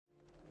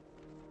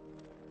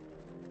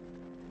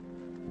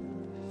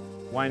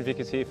Wayne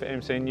Vickers here for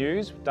MC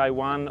News, day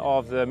one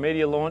of the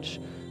media launch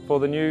for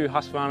the new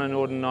Husqvarna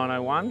Norden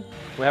 901.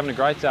 We're having a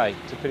great day.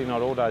 It's a pity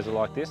not all days are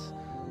like this,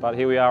 but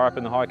here we are up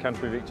in the high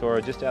country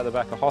Victoria, just out the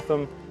back of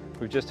Hotham.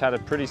 We've just had a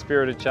pretty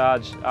spirited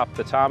charge up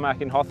the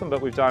tarmac in Hotham,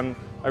 but we've done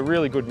a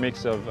really good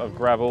mix of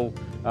gravel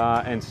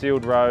and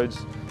sealed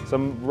roads,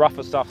 some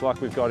rougher stuff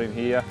like we've got in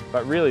here,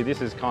 but really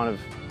this is kind of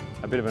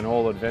a bit of an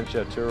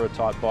all-adventure tourer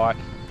type bike.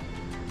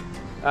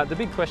 The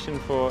big question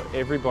for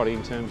everybody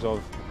in terms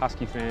of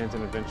Husky fans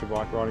and adventure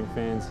bike riding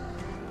fans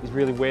is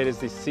really, where does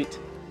this sit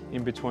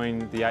in between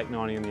the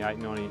 890 and the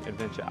 890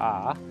 Adventure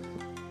R?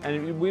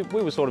 And we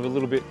were sort of a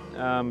little bit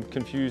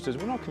confused,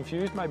 well, not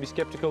confused, maybe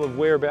sceptical of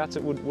whereabouts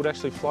it would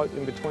actually float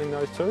in between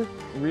those two.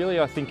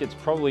 Really, I think it's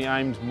probably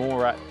aimed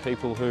more at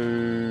people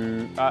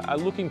who are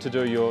looking to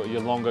do your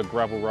longer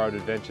gravel road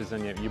adventures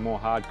than your more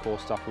hardcore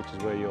stuff, which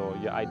is where your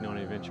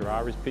 890 Adventure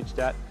R is pitched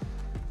at.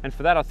 And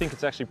for that, I think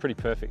it's actually pretty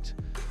perfect.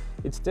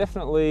 It's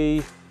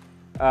definitely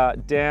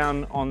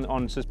down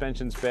on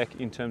suspension spec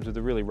in terms of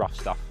the really rough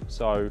stuff.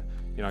 So,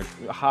 you know,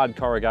 hard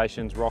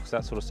corrugations, rocks,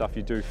 that sort of stuff,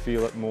 you do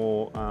feel it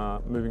more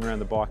moving around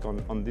the bike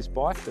on this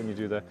bike than you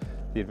do the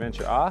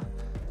Adventure R.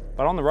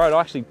 But on the road, I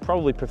actually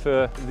probably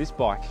prefer this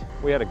bike.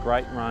 We had a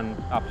great run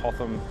up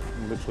Hotham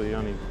literally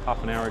only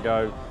half an hour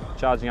ago,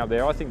 charging up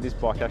there. I think this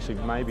bike actually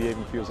maybe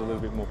even feels a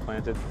little bit more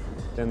planted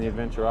than the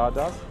Adventure R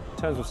does. In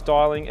terms of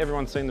styling,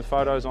 everyone's seen the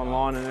photos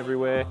online and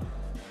everywhere.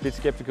 A bit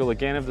skeptical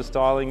again of the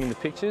styling in the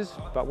pictures,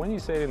 but when you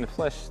see it in the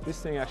flesh, this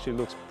thing actually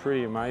looks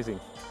pretty amazing.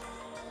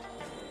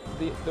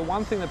 The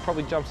one thing that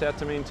probably jumps out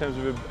to me in terms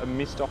of a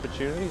missed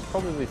opportunity is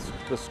probably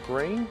the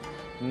screen,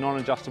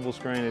 non-adjustable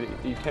screen.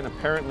 You can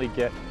apparently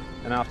get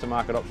an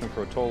aftermarket option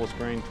for a taller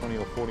screen, 20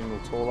 or 40 mil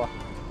taller,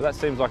 but that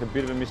seems like a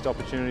bit of a missed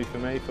opportunity for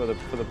me, for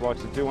the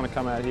blokes that do want to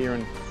come out here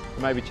and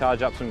maybe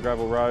charge up some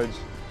gravel roads.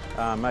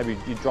 Maybe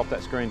you drop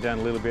that screen down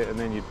a little bit and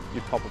then you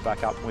pop it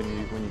back up when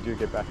you do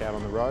get back out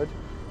on the road.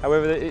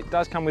 However, it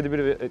does come with a bit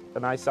of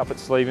an ace up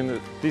its sleeve in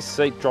that this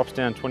seat drops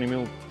down 20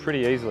 mil pretty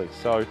easily.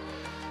 So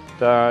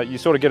you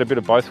sort of get a bit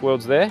of both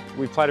worlds there.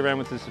 We've played around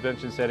with the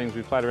suspension settings,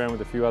 we've played around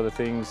with a few other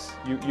things.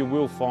 You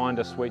will find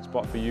a sweet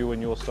spot for you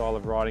and your style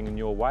of riding and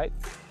your weight.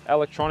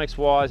 Electronics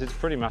wise, it's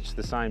pretty much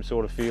the same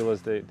sort of feel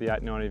as the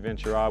 890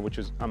 Adventure R, which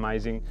was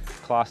amazing,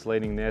 class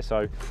leading there.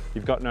 So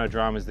you've got no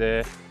dramas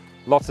there.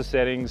 Lots of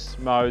settings,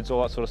 modes,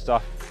 all that sort of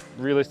stuff.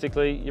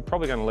 Realistically, you're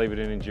probably going to leave it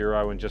in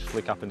enduro and just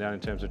flick up and down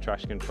in terms of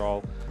traction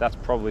control. That's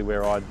probably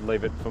where I'd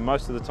leave it for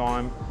most of the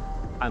time,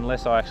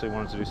 unless I actually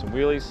wanted to do some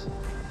wheelies,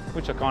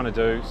 which I kind of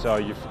do, so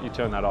you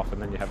turn that off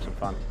and then you have some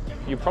fun.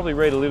 You'll probably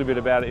read a little bit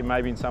about it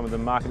maybe in some of the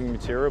marketing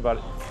material,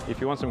 but if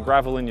you want some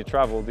gravel in your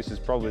travel, this is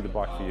probably the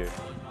bike for you.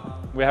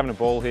 We're having a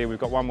ball here, we've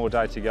got one more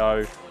day to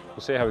go. We'll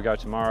see how we go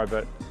tomorrow,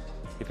 but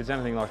if it's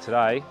anything like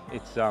today,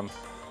 it's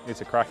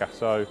a cracker.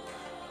 So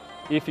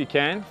if you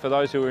can, for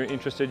those who are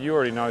interested, you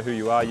already know who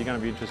you are, you're going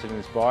to be interested in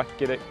this bike,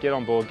 get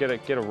on board, get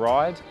a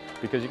ride,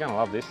 because you're going to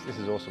love this. This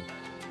is awesome.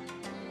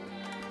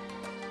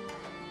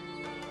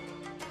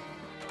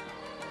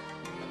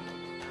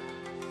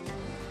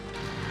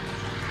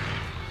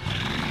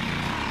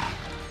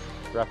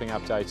 Wrapping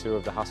up day two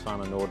of the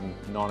Husqvarna Norden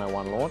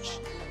 901 launch.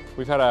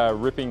 We've had a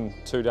ripping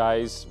 2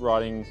 days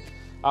riding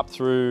up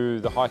through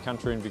the high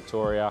country in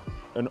Victoria.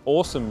 An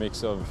awesome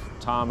mix of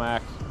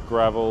tarmac,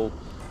 gravel,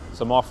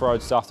 some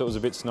off-road stuff that was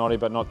a bit snotty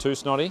but not too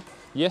snotty.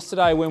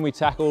 Yesterday when we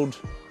tackled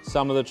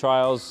some of the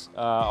trails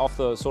off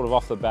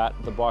the bat,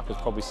 the bike was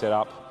probably set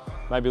up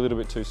maybe a little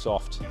bit too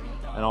soft.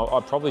 And I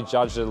probably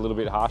judged it a little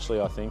bit harshly,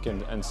 I think,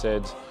 and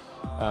said,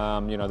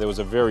 you know, there was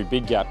a very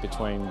big gap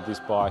between this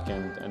bike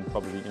and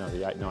probably, you know, the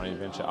 890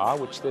 Adventure R,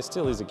 which there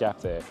still is a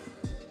gap there.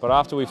 But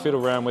after we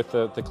fiddle around with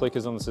the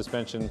clickers on the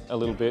suspension a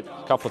little bit,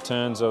 a couple of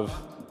turns of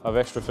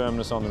extra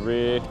firmness on the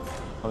rear,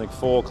 I think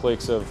 4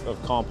 clicks of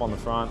comp on the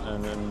front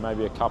and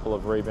maybe a couple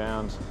of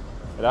rebounds,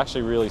 it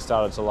actually really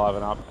started to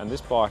liven up, and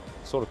this bike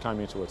sort of came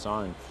into its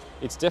own.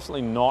 It's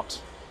definitely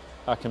not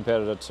a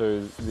competitor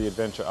to the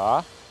Adventure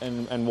R,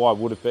 and why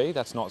would it be?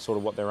 That's not sort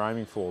of what they're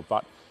aiming for.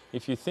 But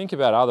if you think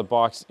about other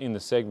bikes in the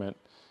segment,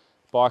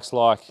 bikes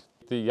like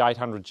the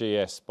 800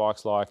 GS,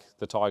 bikes like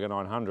the Tiger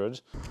 900,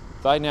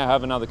 they now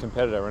have another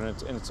competitor,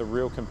 and it's a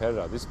real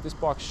competitor. This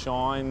bike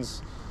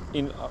shines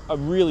in a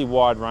really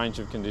wide range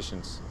of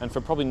conditions. And for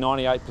probably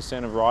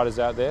 98% of riders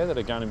out there that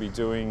are going to be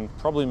doing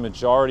probably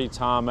majority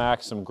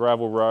tarmac, some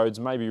gravel roads,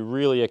 maybe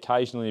really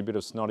occasionally a bit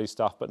of snotty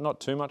stuff, but not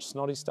too much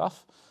snotty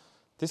stuff,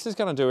 this is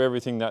going to do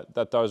everything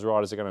that those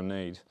riders are going to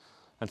need.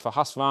 And for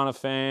Husqvarna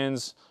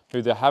fans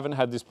who haven't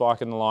had this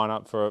bike in the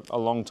lineup for a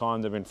long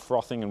time, they've been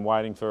frothing and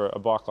waiting for a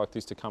bike like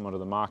this to come onto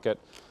the market,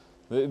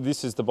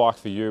 this is the bike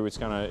for you. It's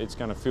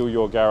gonna fill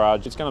your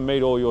garage. It's gonna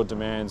meet all your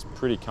demands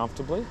pretty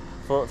comfortably.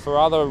 For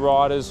other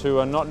riders who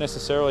are not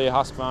necessarily a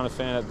Husqvarna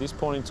fan at this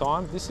point in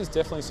time, this is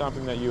definitely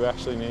something that you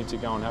actually need to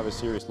go and have a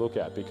serious look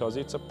at, because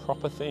it's a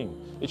proper thing.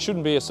 It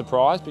shouldn't be a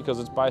surprise because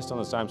it's based on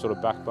the same sort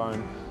of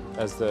backbone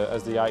as the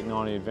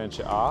 890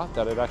 Adventure R,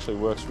 that it actually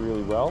works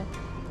really well.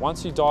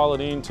 Once you dial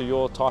it in to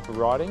your type of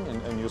riding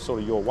and your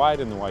sort of your weight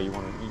and the way you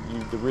want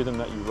it, the rhythm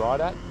that you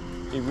ride at,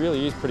 it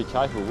really is pretty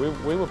capable.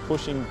 We were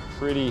pushing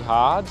pretty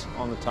hard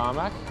on the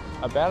tarmac,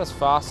 about as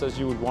fast as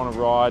you would want to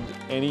ride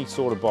any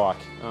sort of bike.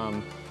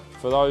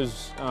 For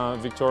those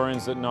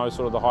Victorians that know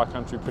sort of the high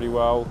country pretty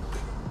well,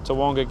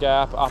 Tawonga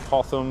Gap, up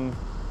Hotham,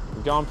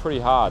 we're going pretty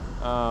hard.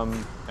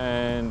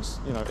 And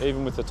you know,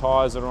 even with the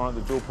tyres that are on it,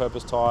 the dual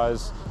purpose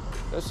tyres,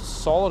 it's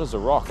solid as a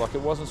rock. Like,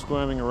 it wasn't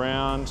squirming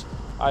around.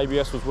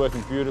 ABS was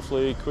working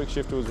beautifully, quick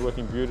shifter was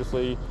working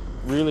beautifully,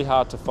 really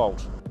hard to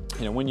fault.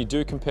 You know, when you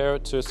do compare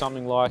it to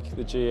something like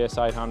the GS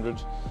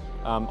 800,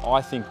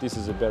 I think this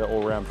is a better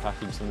all-round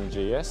package than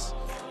the GS.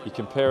 You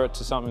compare it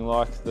to something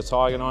like the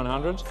Tiger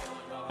 900,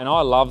 and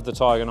I love the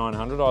Tiger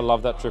 900, I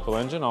love that triple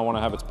engine, I want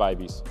to have its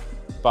babies.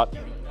 But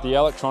the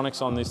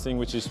electronics on this thing,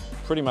 which is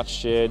pretty much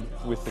shared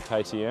with the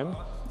KTM,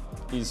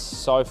 is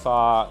so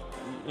far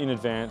in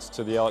advance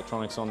to the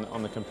electronics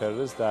on the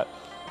competitors that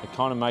it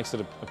kind of makes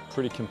it a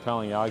pretty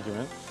compelling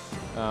argument.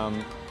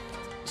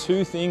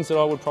 Two things that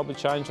I would probably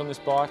change on this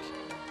bike.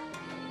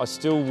 I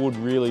still would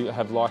really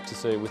have liked to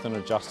see it with an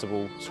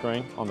adjustable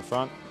screen on the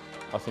front.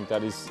 I think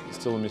that is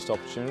still a missed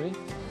opportunity.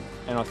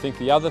 And I think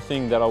the other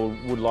thing that I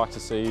would like to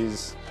see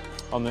is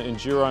on the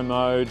enduro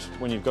mode,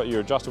 when you've got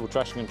your adjustable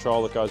traction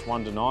control that goes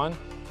 1 to 9,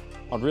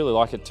 I'd really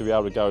like it to be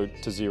able to go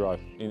to 0,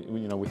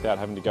 you know, without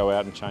having to go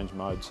out and change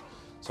modes.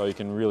 So you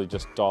can really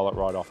just dial it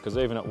right off, because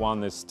even at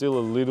 1, there's still a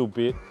little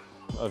bit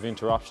of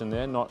interruption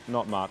there,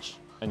 not much.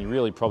 And you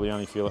really probably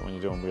only feel it when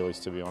you're doing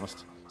wheelies, to be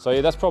honest. So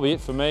yeah, that's probably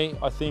it for me.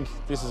 I think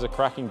this is a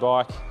cracking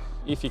bike.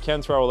 If you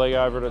can throw a leg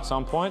over it at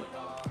some point,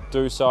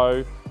 do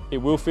so. It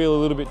will feel a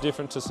little bit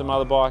different to some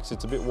other bikes.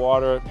 It's a bit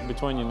wider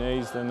between your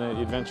knees than the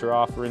Adventure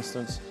R, for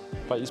instance.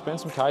 But you spend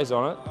some Ks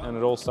on it and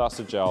it all starts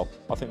to gel.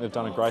 I think they've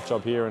done a great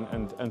job here,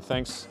 and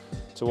thanks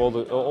to all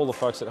the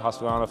folks at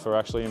Husqvarna for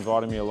actually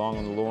inviting me along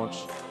on the launch.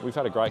 We've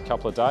had a great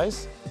couple of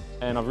days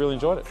and I've really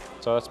enjoyed it.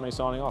 So that's me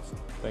signing off.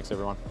 Thanks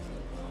everyone.